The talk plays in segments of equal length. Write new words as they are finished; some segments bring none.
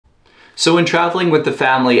So when traveling with the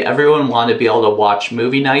family, everyone wanted to be able to watch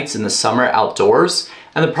movie nights in the summer outdoors.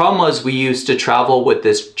 And the problem was we used to travel with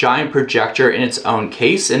this giant projector in its own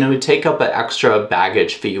case, and it would take up an extra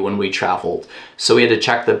baggage fee when we traveled. So we had to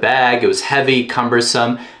check the bag. It was heavy,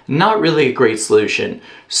 cumbersome, not really a great solution.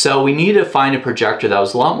 So we needed to find a projector that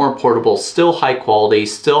was a lot more portable, still high quality,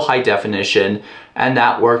 still high definition, and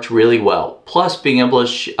that worked really well. Plus, being able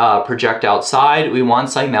to project outside, we wanted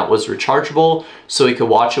something that was rechargeable so we could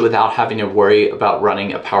watch it without having to worry about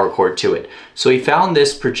running a power cord to it. So we found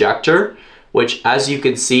this projector, which, as you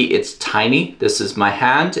can see, it's tiny. This is my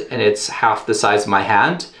hand, and it's half the size of my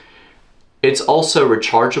hand. It's also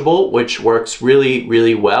rechargeable, which works really,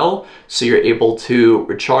 really well. So you're able to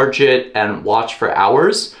recharge it and watch for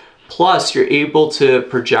hours. Plus, you're able to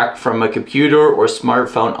project from a computer or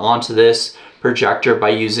smartphone onto this projector by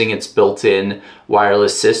using its built-in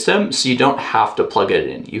wireless system, so you don't have to plug it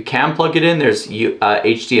in. You can plug it in, there's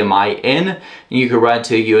HDMI in, and you can run it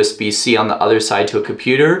to USB-C on the other side to a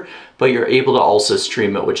computer, but you're able to also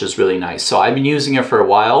stream it, which is really nice. So I've been using it for a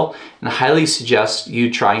while, and I highly suggest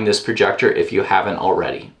you trying this projector if you haven't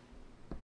already.